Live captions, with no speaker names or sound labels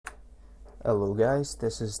Hello guys,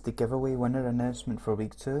 this is the giveaway winner announcement for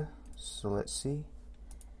week 2. So let's see.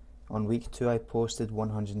 On week 2 I posted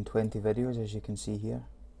 120 videos, as you can see here.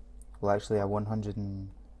 Well, actually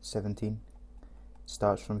 117. It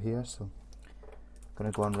starts from here, so I'm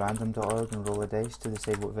going to go on random.org and roll a dice to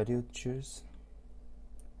decide what video to choose.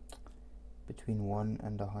 Between 1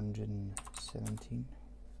 and 117.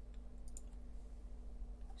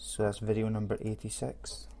 So that's video number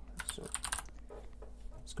 86. So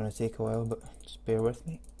it's going to take a while, but just bear with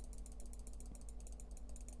me.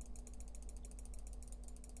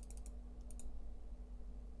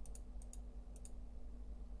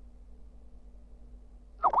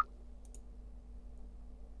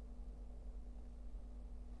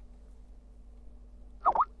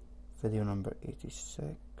 Video number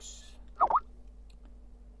 86.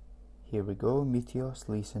 Here we go, Meteos,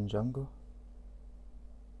 Lisa and Jungle.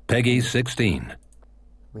 Peggy 16.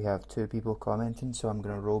 We have 2 people commenting, so I'm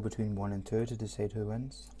going to roll between 1 and 2 to decide who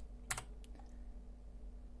wins.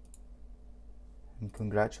 And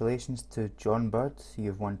congratulations to ljohnbird,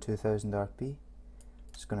 you've won 2000 RP.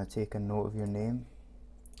 Just going to take a note of your name,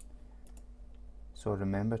 so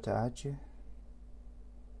remember to add you.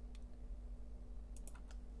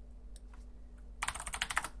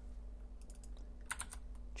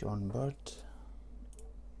 ljohnbird.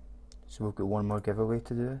 So we've got one more giveaway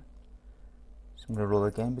to do. So I'm going to roll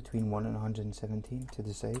again between 1 and 117 to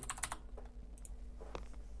decide.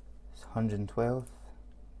 It's 112.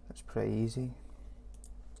 That's pretty easy.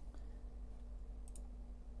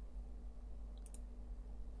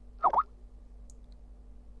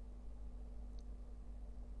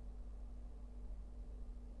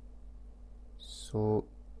 So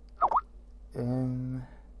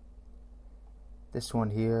this one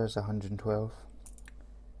here is 112.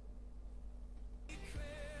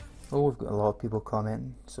 Oh, we've got a lot of people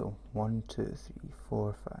commenting. So 1, 2, 3,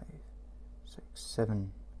 4, 5, 6,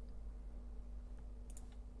 7.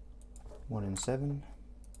 1 and 7.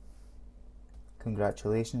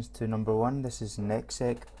 Congratulations to number 1. This is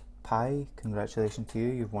Nexek Pl. Congratulations to you.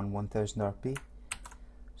 You've won 1000 RP.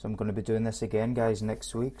 So I'm going to be doing this again, guys,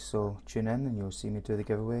 next week. So tune in and you'll see me do the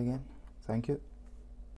giveaway again. Thank you.